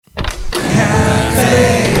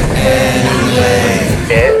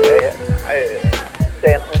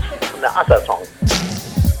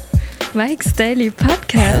Mike's Daily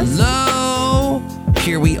Podcast. Hello,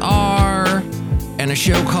 here we are, and a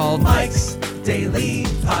show called Mike's Daily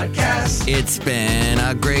Podcast. It's been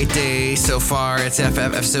a great day so far. It's FF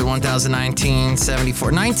episode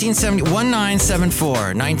 1974.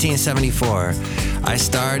 I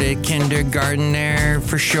started kindergarten there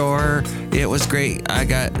for sure. It was great. I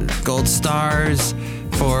got gold stars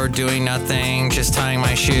for doing nothing, just tying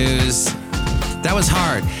my shoes. That was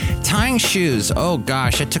hard. Tying shoes, oh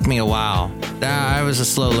gosh, it took me a while. I was a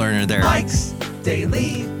slow learner there. Mike's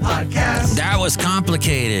Daily Podcast. That was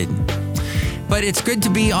complicated. But it's good to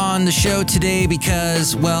be on the show today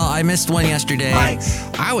because, well, I missed one yesterday. Mike's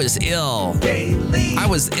I was ill. Daily I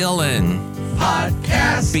was illin'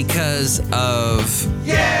 Podcast. because of,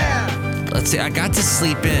 let's see, I got to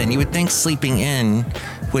sleep in. You would think sleeping in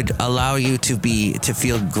would allow you to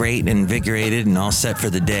feel great and invigorated and all set for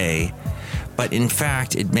the day. But in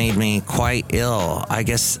fact, it made me quite ill. I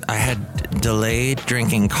guess I had delayed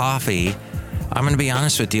drinking coffee. I'm going to be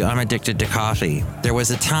honest with you. I'm addicted to coffee. There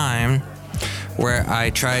was a time where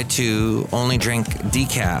I tried to only drink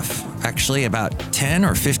decaf. Actually, about 10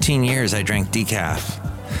 or 15 years I drank decaf.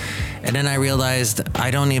 And then I realized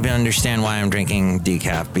I don't even understand why I'm drinking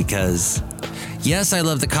decaf because, yes, I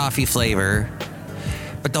love the coffee flavor,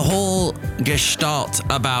 but the whole gestalt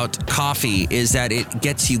about coffee is that it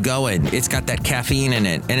gets you going. It's got that caffeine in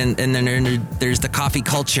it. And then there's the coffee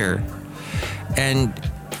culture. And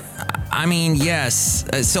I mean, yes.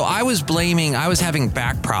 So I was having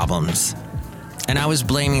back problems. And I was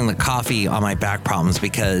blaming the coffee on my back problems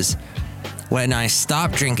because when I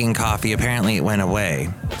stopped drinking coffee, apparently it went away.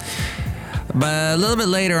 But a little bit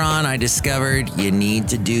later on, I discovered you need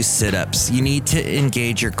to do sit-ups. You need to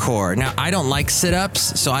engage your core. Now, I don't like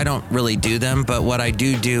sit-ups, so I don't really do them. But what I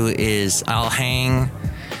do is I'll hang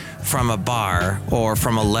from a bar or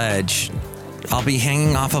from a ledge. I'll be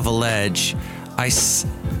hanging off of a ledge. It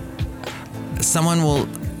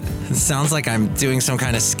sounds like I'm doing some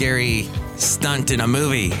kind of scary stunt in a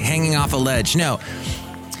movie, hanging off a ledge. No,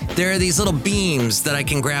 there are these little beams that I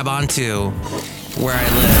can grab onto where I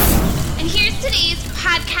live. And here's today's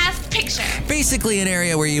podcast picture. Basically an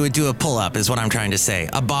area where you would do a pull-up is what I'm trying to say.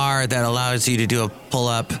 A bar that allows you to do a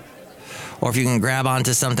pull-up, or if you can grab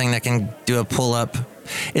onto something that can do a pull-up.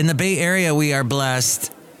 In the Bay Area, we are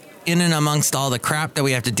blessed in and amongst all the crap that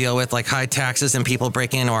we have to deal with, like high taxes and people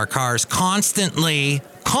breaking into our cars constantly.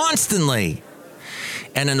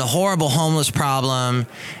 And then the horrible homeless problem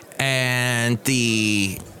and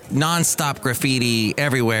the nonstop graffiti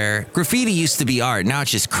everywhere. Graffiti used to be art. Now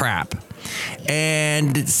it's just crap.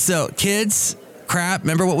 And so, kids, crap,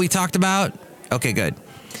 remember what we talked about? Okay, good.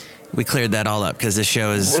 We cleared that all up because this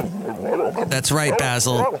show is... That's right,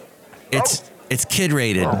 Basil. It's kid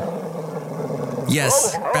rated.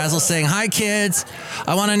 Yes, Basil's saying, hi, kids.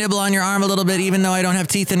 I want to nibble on your arm a little bit even though I don't have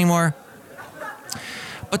teeth anymore.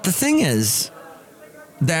 But the thing is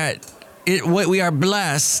that we are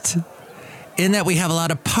blessed in that we have a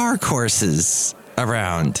lot of park courses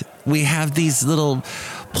around. We have these little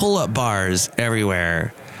pull-up bars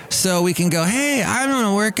everywhere. So we can go, hey, I'm going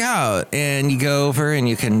to work out. And you go over and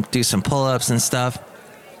you can do some pull-ups and stuff.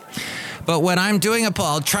 But when I'm doing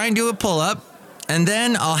I'll try and do a pull-up. And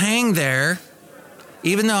then I'll hang there,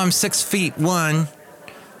 even though I'm 6 foot 1,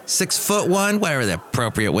 whatever the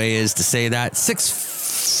appropriate way is to say that,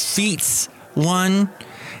 6 feet 1,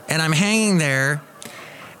 and I'm hanging there,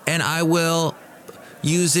 and I will,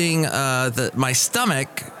 using my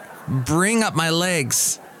stomach, bring up my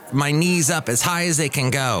legs, my knees up as high as they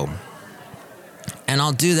can go, and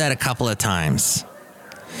I'll do that a couple of times.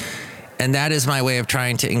 And that is my way of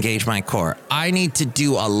trying to engage my core. I need to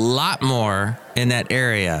do a lot more in that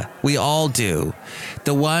area. We all do.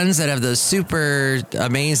 The ones that have those super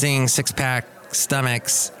amazing six-pack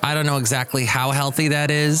stomachs, I don't know exactly how healthy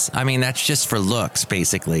that is. I mean, that's just for looks,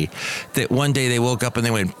 basically. That one day they woke up and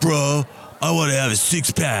they went, bro, I want to have a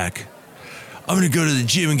six-pack. I'm going to go to the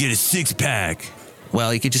gym and get a six-pack.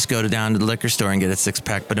 Well, you could just go down to the liquor store and get a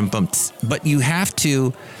six-pack, but you have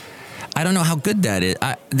to... I don't know how good that is.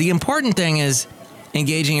 The important thing is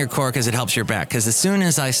engaging your core because it helps your back. Because as soon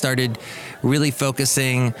as I started really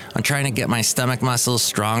focusing on trying to get my stomach muscles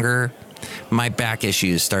stronger, my back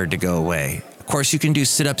issues started to go away. Of course, you can do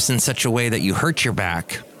sit-ups in such a way that you hurt your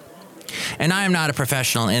back. And I am not a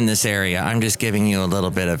professional in this area. I'm just giving you a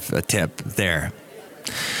little bit of a tip there.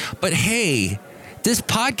 But hey, this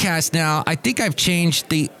podcast now, I think I've changed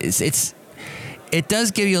it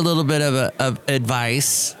does give you a little bit of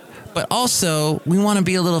advice. But also, we want to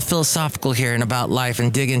be a little philosophical here and about life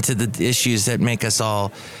and dig into the issues that make us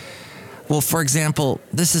all... Well, for example,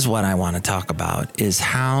 this is what I want to talk about, is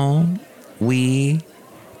how we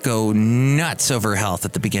go nuts over health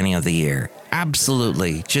at the beginning of the year.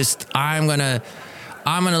 Absolutely. Just, I'm going to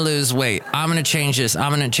lose weight. I'm going to change this.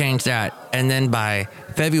 I'm going to change that. And then by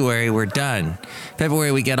February, we're done.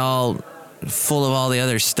 February, we get all full of all the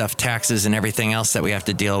other stuff, taxes and everything else that we have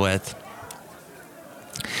to deal with.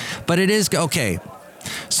 But it is okay.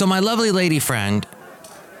 So my lovely lady friend,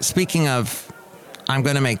 speaking of, I'm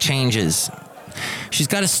going to make changes. She's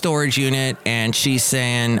got a storage unit and she's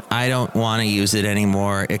saying, I don't want to use it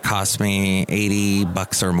anymore. It costs me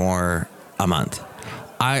 $80 or more a month.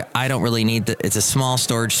 I don't really need it's a small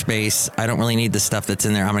storage space. I don't really need the stuff that's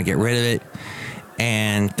in there. I'm going to get rid of it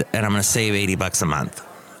and I'm going to save $80 a month.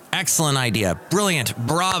 Excellent idea. Brilliant.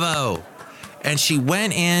 Bravo. And she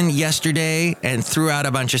went in yesterday and threw out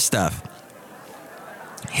a bunch of stuff.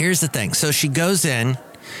 Here's the thing. So she goes in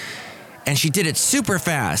and she did it super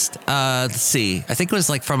fast. Let's see. I think it was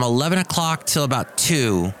like from 11 o'clock till about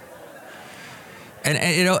 2.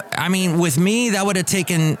 And you know, I mean, with me, that would have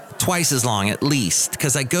taken twice as long at least,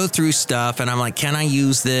 because I go through stuff and I'm like, can I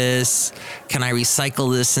use this? Can I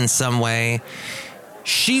recycle this in some way?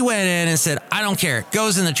 She went in and said, I don't care. It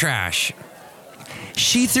goes in the trash.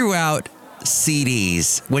 She threw out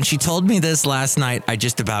CDs. When she told me this last night, I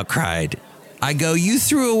just about cried. I go, you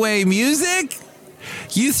threw away music?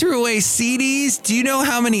 You threw away CDs? Do you know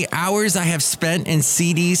how many hours I have spent in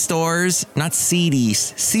CD stores? Not CDs,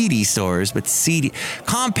 CD stores, but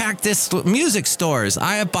compact disc music stores.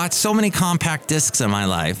 I have bought so many compact discs in my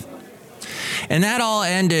life. And that all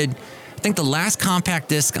ended, I think the last compact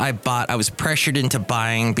disc I bought, I was pressured into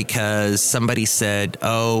buying because somebody said,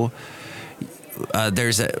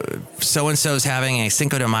 there's so-and-so's having a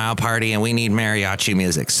Cinco de Mayo party and we need mariachi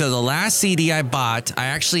music. So the last CD I bought, I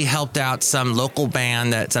actually helped out some local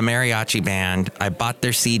band that's a mariachi band. I bought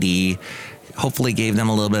their CD, hopefully gave them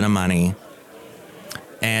a little bit of money.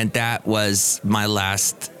 And that was my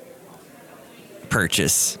last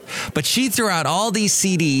purchase. But she threw out all these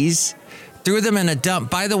CDs, threw them in a dump.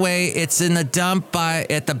 By the way, it's in the dump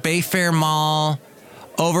at the Bayfair Mall,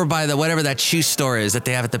 over by the whatever that shoe store is that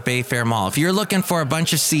they have at the Bayfair Mall. If you're looking for a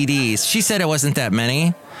bunch of CDs, she said it wasn't that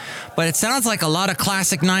many, but it sounds like a lot of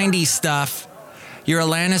classic 90s stuff. Your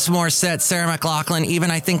Alanis Morissette, Sarah McLachlan,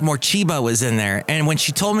 even I think Morcheeba was in there. And when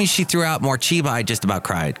she told me she threw out Morcheeba, I just about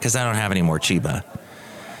cried because I don't have any Morcheeba.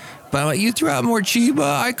 But you threw out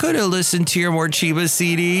Morcheeba? I could have listened to your Morcheeba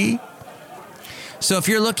CD. So if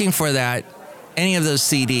you're looking for that, any of those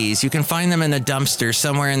CDs, you can find them in a dumpster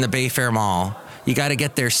somewhere in the Bayfair Mall. You got to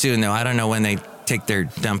get there soon, though. I don't know when they take their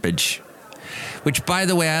dumpage. Which, by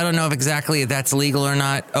the way, I don't know if exactly that's legal or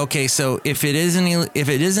not. Okay, so if it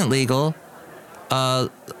isn't legal,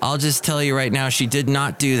 I'll just tell you right now, she did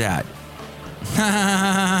not do that.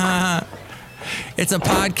 It's a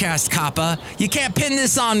podcast, Kappa. You can't pin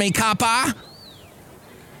this on me, Kappa.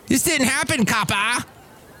 This didn't happen, Kappa.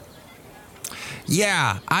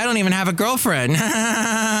 Yeah, I don't even have a girlfriend.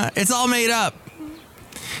 It's all made up.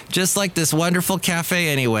 Just like this wonderful cafe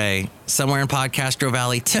anyway, somewhere in Podcastro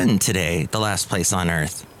Valley 10 today, the last place on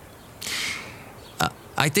earth.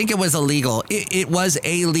 I think it was illegal. It was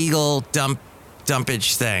a legal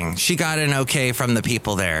dumpage thing. She got an okay from the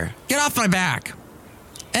people there. Get off my back.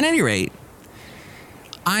 At any rate,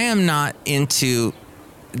 I am not into...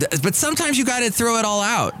 But sometimes you got to throw it all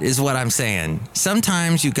out, is what I'm saying.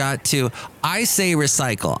 Sometimes you got to... I say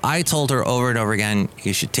recycle. I told her over and over again,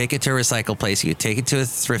 you should take it to a recycle place. You could take it to a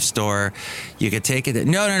thrift store. You could take it...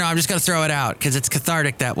 No, I'm just going to throw it out because it's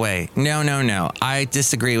cathartic that way. No. I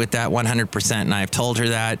disagree with that 100%, and I've told her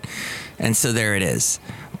that. And so there it is.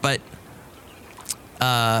 But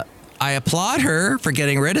I applaud her for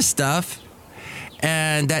getting rid of stuff.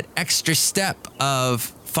 And that extra step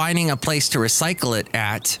of finding a place to recycle it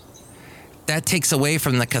at, that takes away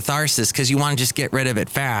from the catharsis because you want to just get rid of it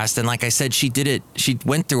fast. And like I said, she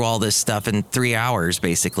went through all this stuff in 3 hours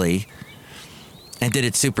basically and did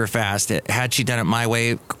it super fast. Had she done it my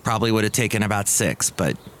way, probably would have taken about 6.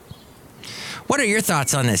 But what are your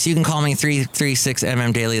thoughts on this? You can call me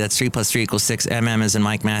 336MM Daily. That's 3 + 3 = 6. MM as in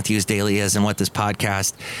Mike Matthews, Daily as in what this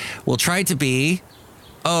podcast will try to be.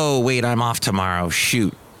 Oh, wait, I'm off tomorrow.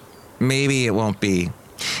 Shoot. Maybe it won't be.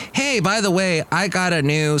 Hey, by the way, I got a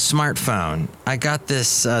new smartphone. I got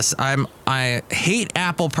this. I hate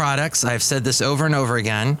Apple products. I've said this over and over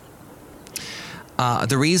again.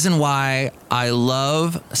 The reason why I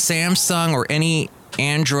love Samsung or any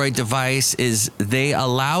Android device is they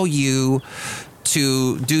allow you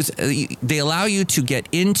to get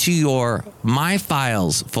into your My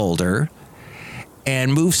Files folder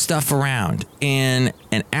and move stuff around. In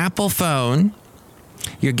an Apple phone,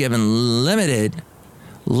 you're given limited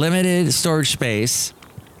storage space,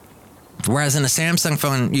 Whereas in a Samsung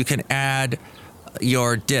phone, you can add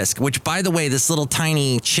your disk, which, by the way, this little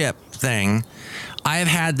tiny chip thing, I've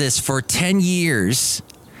had this for 10 years,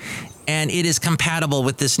 and it is compatible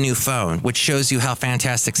with this new phone, which shows you how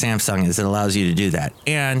fantastic Samsung is. It allows you to do that.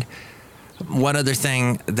 And one other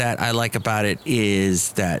thing that I like about it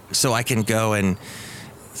is that so I can go and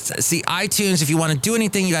see iTunes. If you want to do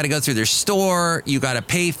anything, you got to go through their store. You got to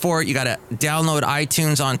pay for it. You got to download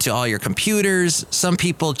iTunes onto all your computers. Some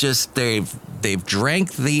people just they've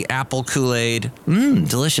drank the Apple Kool-Aid,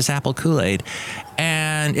 delicious Apple Kool-Aid,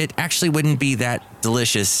 and it actually wouldn't be that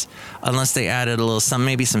delicious unless they added a little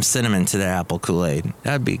maybe some cinnamon to the Apple Kool-Aid.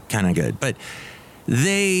 That'd be kind of good. But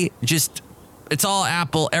it's all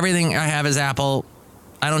Apple. Everything I have is Apple.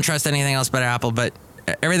 I don't trust anything else but Apple, but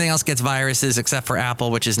everything else gets viruses except for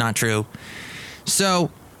Apple, which is not true.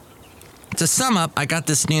 So to sum up, I got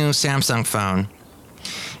this new Samsung phone,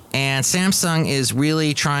 and Samsung is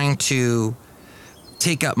really trying to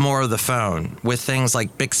take up more of the phone with things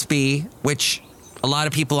like Bixby, which a lot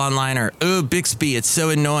of people online are, Bixby, it's so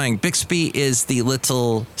annoying. Bixby is the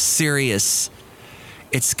little Sirius.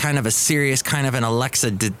 It's kind of a Sirius, kind of an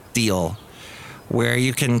Alexa deal where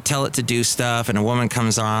you can tell it to do stuff, and a woman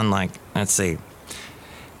comes on like, let's see,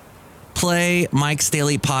 play Mike's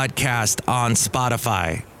Daily Podcast on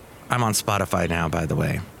Spotify. I'm on Spotify now, by the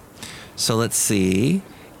way. So let's see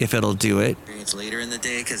if it'll do it. It's later in the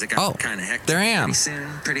day because it got kind of hectic. There I am. Soon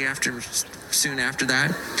after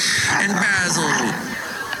that. And Basil.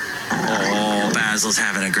 Basil's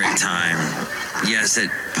having a great time. Yes, at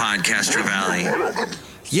Podcaster Valley.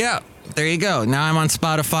 Yeah. There you go. Now I'm on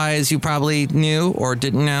Spotify, as you probably knew or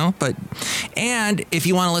didn't know. And if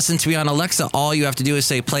you want to listen to me on Alexa, all you have to do is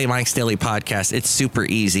say, play Mike's Daily Podcast. It's super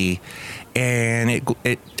easy. And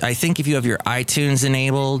I think if you have your iTunes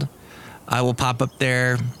enabled, I will pop up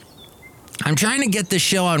there. I'm trying to get this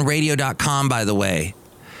show on radio.com, by the way.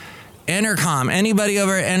 Entercom. Anybody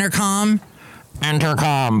over at Entercom?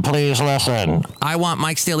 Entercom, please listen. I want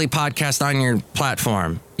Mike's Daily Podcast on your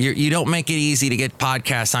platform. You don't make it easy to get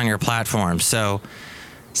podcasts on your platform. So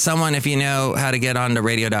someone, if you know how to get onto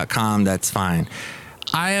radio.com, that's fine.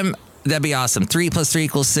 That'd be awesome. 3 + 3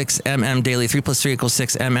 = 6 Daily. 3 + 3 =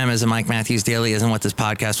 6 is a Mike Matthews Daily, isn't what this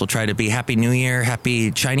podcast will try to be. Happy New Year. Happy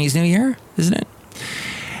Chinese New Year, isn't it?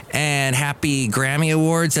 And happy Grammy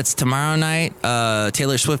Awards. That's tomorrow night.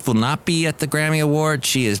 Taylor Swift will not be at the Grammy Award.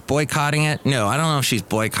 She is boycotting it. No, I don't know if she's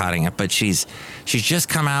boycotting it, but she's just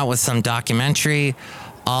come out with some documentary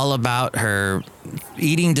all about her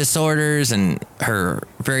eating disorders and her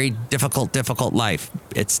very difficult life.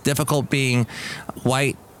 It's difficult being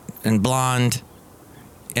white and blonde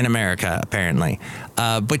in America, apparently.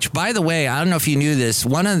 Which, by the way, I don't know if you knew this,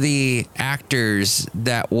 one of the actors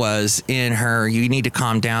that was in her You Need to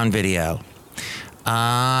Calm Down video,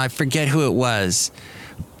 I forget who it was,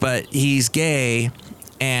 but he's gay,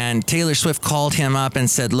 and Taylor Swift called him up and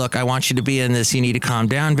said, look, I want you to be in this You Need to Calm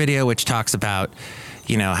Down video, which talks about,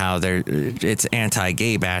 how it's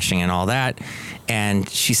anti-gay bashing and all that. And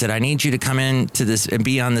she said, I need you to come in to this and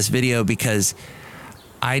be on this video because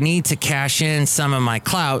I need to cash in some of my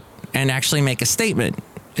clout and actually make a statement,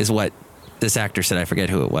 is what this actor said. I forget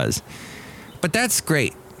who it was. But that's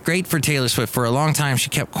great. Great for Taylor Swift. For a long time, she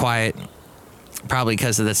kept quiet, probably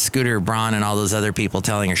because of the Scooter Braun and all those other people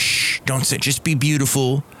telling her, shh, don't say, just be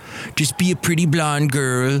beautiful. Just be a pretty blonde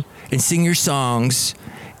girl and sing your songs,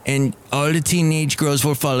 and all the teenage girls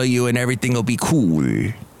will follow you and everything will be cool.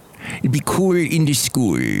 It'll be cool in the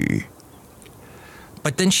school.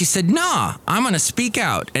 But then she said, nah, I'm going to speak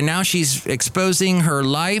out. And now she's exposing her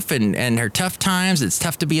life and her tough times. It's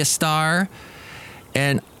tough to be a star.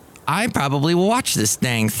 And I probably will watch this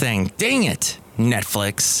dang thing. Dang it,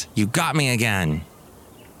 Netflix. You got me again.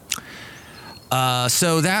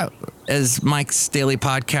 So that, as Mike's Daily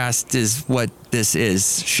Podcast, is what this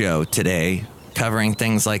is show today. Covering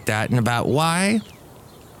things like that and about why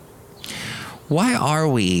are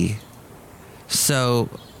we so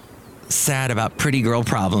sad about pretty girl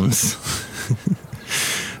problems?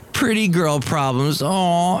 Pretty girl problems.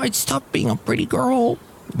 Oh, I'd stop being a pretty girl.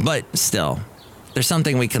 But still, there's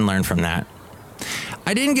something we can learn from that.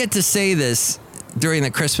 I didn't get to say this during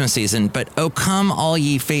the Christmas season, but O Come All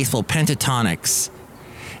Ye Faithful Pentatonix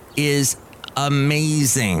is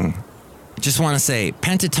amazing. Just want to say,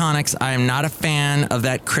 Pentatonix, I am not a fan of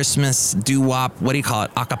that Christmas doo-wop, what do you call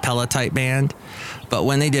it, a cappella type band. But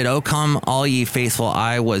when they did O Come All Ye Faithful,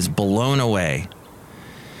 I was blown away.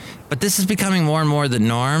 But this is becoming more and more the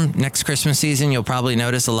norm. Next Christmas season, you'll probably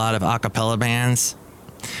notice a lot of a cappella bands.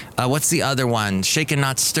 What's the other one? Shaken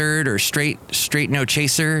Not Stirred or Straight No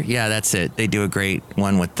Chaser? Yeah, that's it. They do a great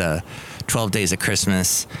one with the 12 Days of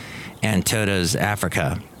Christmas. and Toto's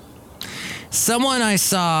Africa. Someone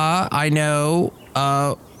I know,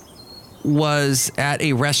 was at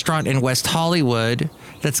a restaurant in West Hollywood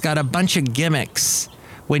that's got a bunch of gimmicks.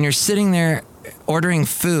 When you're sitting there ordering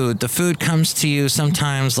food, the food comes to you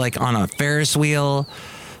sometimes like on a Ferris wheel.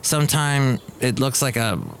 Sometimes it looks like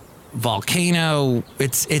a volcano.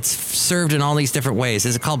 It's served in all these different ways.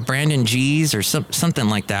 Is it called Brandon G's or something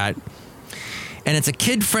like that? And it's a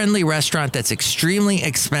kid-friendly restaurant that's extremely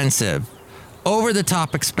expensive. Over the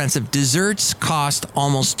top expensive. Desserts cost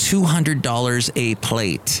almost $200 a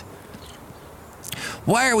plate.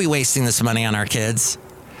 Why are we wasting this money on our kids?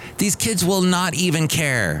 These kids will not even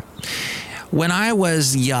care. When I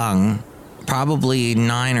was young, probably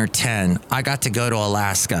 9 or 10, I got to go to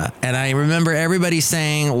Alaska. And I remember everybody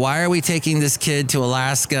saying, why are we taking this kid to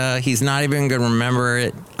Alaska? He's not even going to remember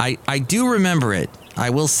it. I do remember it. I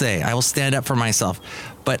will say, I will stand up for myself.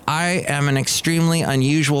 But I am an extremely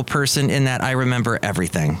unusual person in that I remember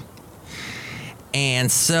everything.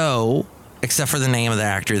 And so, except for the name of the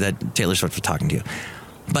actor that Taylor Swift was talking to.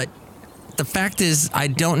 But the fact is, I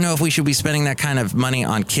don't know if we should be spending that kind of money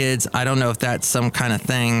on kids. I don't know if that's some kind of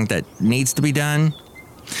thing that needs to be done.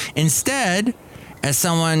 Instead, as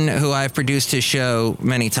someone who I've produced his show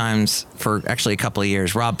many times for actually a couple of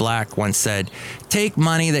years, Rob Black once said, take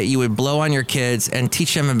money that you would blow on your kids and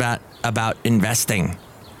teach them about investing.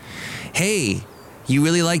 Hey, you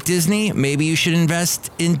really like Disney? Maybe you should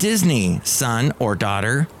invest in Disney, son or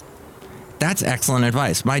daughter. That's excellent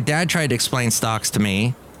advice. My dad tried to explain stocks to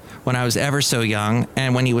me when I was ever so young.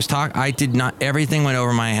 And when he was talking, everything went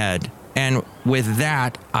over my head. And with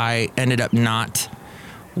that, I ended up not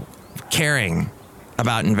caring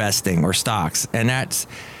about investing or stocks. And that's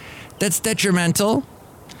detrimental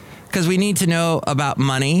because we need to know about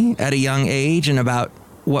money at a young age and about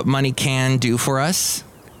what money can do for us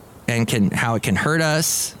and how it can hurt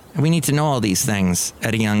us. And we need to know all these things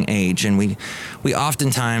at a young age. And we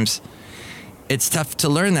oftentimes, it's tough to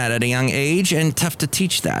learn that at a young age and tough to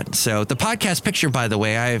teach that. So the podcast picture, by the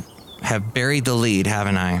way, I have buried the lead,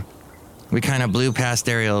 haven't I? We kind of blew past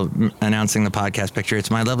Ariel announcing the podcast picture. It's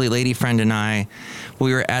my lovely lady friend and I.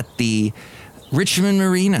 We were at the Richmond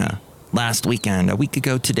Marina last weekend, a week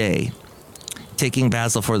ago today, taking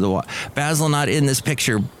Basil for the walk. Basil not in this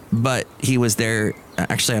picture, but he was there.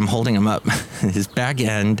 Actually, I'm holding him up. His back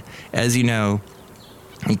end, as you know,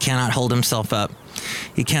 he cannot hold himself up.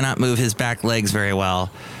 He cannot move his back legs very well.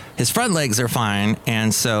 His front legs are fine,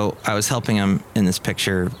 and so I was helping him in this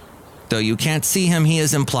picture. Though you can't see him, he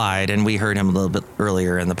is implied, and we heard him a little bit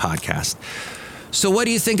earlier in the podcast. So what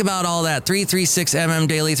do you think about all that? 336MM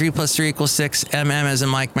Daily, 3 + 3 = 6. MM as in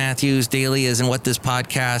Mike Matthews, Daily as in what this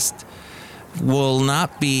podcast will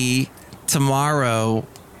not be tomorrow,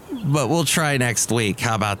 but we'll try next week.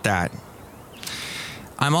 How about that?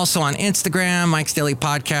 I'm also on Instagram, Mike's Daily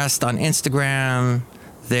Podcast on Instagram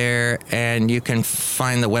there, and you can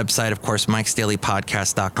find the website, of course,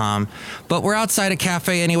 mikesdailypodcast.com. But we're outside a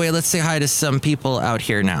cafe anyway. Let's say hi to some people out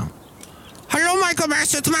here now. Hello, Michael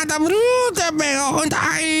Master, it's Madame Rudebell, and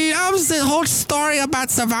I love the whole story about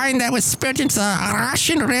the wine that was spilled into the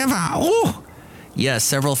Russian River. Oh, yes,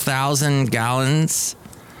 several thousands of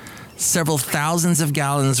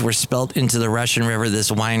gallons were spilled into the Russian River.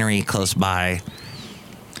 This winery close by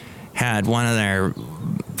had one of their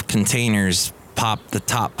containers the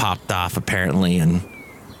top popped off apparently, and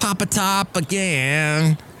pop a top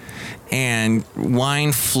again, and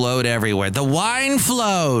wine flowed everywhere. The wine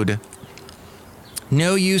flowed.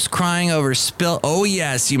 No use crying over spilt. Oh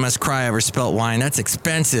yes, you must cry over spilt wine. That's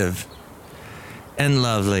expensive and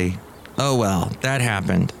lovely. Oh well, that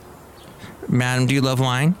happened. Madam, do you love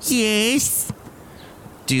wine? Yes.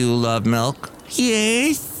 Do you love milk?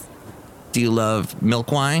 Yes. Do you love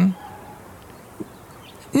milk wine?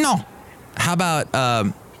 No. How about,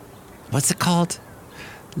 what's it called?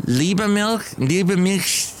 Liebermilch?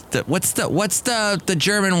 What's the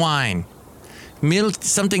German wine? Milk,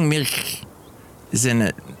 something milk is in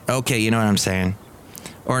it. Okay, you know what I'm saying.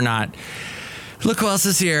 Or not. Look who else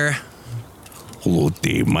is here. Hello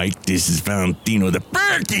there, Mike. This is Valentino, the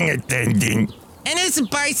parking attendant. And it's a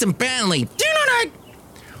Bison Bentley. Do you know that?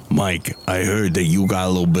 Mike, I heard that you got a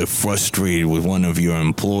little bit frustrated with one of your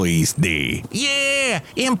employees there. Yeah,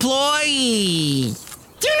 employee.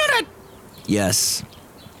 Do you know that? Yes.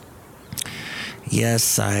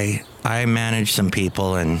 Yes, I manage some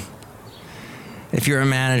people, and if you're a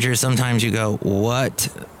manager, sometimes you go, what?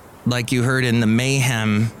 Like you heard in the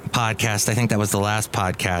Mayhem podcast, I think that was the last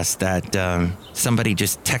podcast, that somebody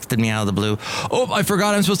just texted me out of the blue. Oh, I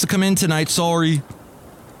forgot I'm supposed to come in tonight. Sorry.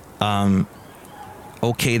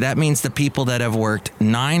 Okay, that means the people that have worked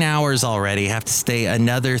 9 hours already have to stay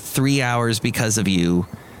another 3 hours because of you.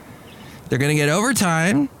 They're going to get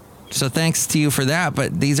overtime, so thanks to you for that.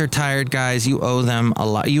 But these are tired guys. You owe them a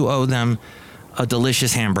lot. You owe them a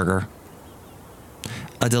delicious hamburger,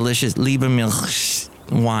 a delicious Liebermilch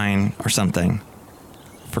wine or something,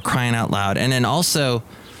 for crying out loud. And then also,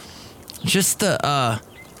 just how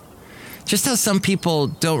some people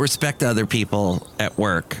don't respect other people at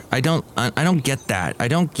work. I don't get that. I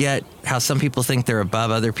don't get how some people think they're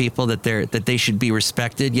above other people, that they should be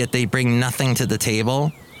respected, yet they bring nothing to the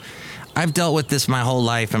table. I've dealt with this my whole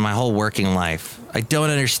life and my whole working life. I don't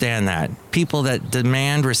understand that. People that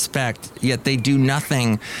demand respect, yet they do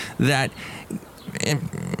nothing that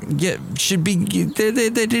should be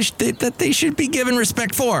that they should be given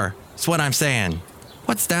respect for. That's what I'm saying.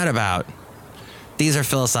 What's that about? These are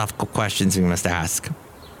philosophical questions we must ask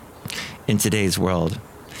in today's world.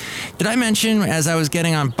 Did I mention, as I was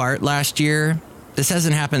getting on BART last year, this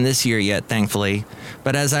hasn't happened this year yet, thankfully,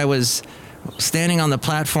 but as I was standing on the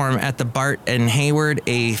platform at the BART in Hayward,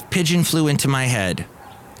 a pigeon flew into my head.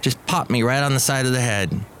 Just popped me right on the side of the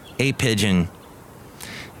head. A pigeon.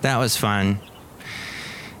 That was fun.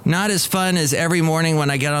 Not as fun as every morning when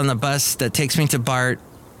I get on the bus that takes me to BART.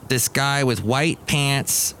 This guy with white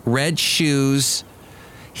pants, red shoes,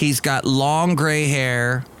 he's got long gray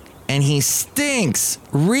hair, and he stinks,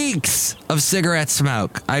 reeks of cigarette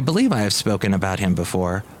smoke. I believe I have spoken about him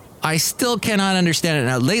before. I still cannot understand it.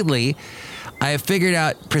 Now, lately, I have figured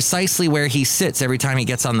out precisely where he sits every time he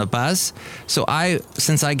gets on the bus. So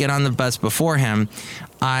since I get on the bus before him,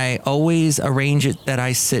 I always arrange it that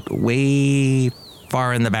I sit way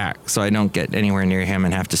far in the back so I don't get anywhere near him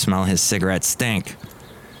and have to smell his cigarette stink.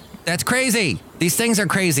 That's crazy. These things are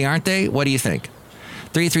crazy, aren't they? What do you think?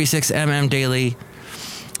 336MM Daily.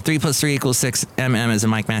 3 + 3 = 6. MM is a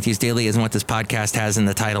Mike Matthews Daily, isn't what this podcast has in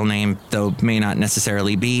the title name, though may not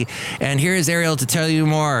necessarily be. And here is Ariel to tell you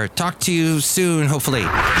more. Talk to you soon, hopefully.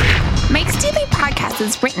 Mike's Daily Podcast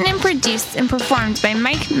is written and produced and performed by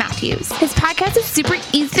Mike Matthews. His podcast is super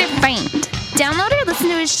easy to find. Download or listen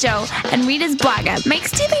to his show and read his blog at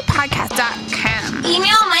mikesdailypodcast.com.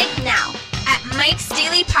 Email Mike now at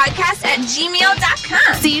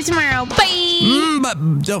mikesdailypodcast@gmail.com. See you tomorrow. Bye. But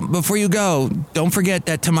before you go, don't forget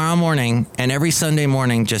that tomorrow morning and every Sunday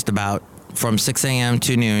morning, just about from 6 a.m.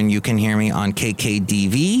 to noon, you can hear me on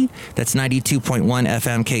KKDV. That's 92.1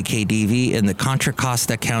 FM KKDV in the Contra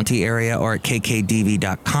Costa County area, or at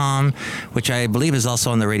kkdv.com, which I believe is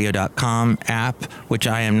also on the radio.com app, which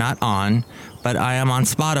I am not on, but I am on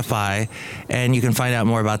Spotify, and you can find out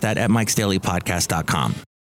more about that at mikesdailypodcast.com.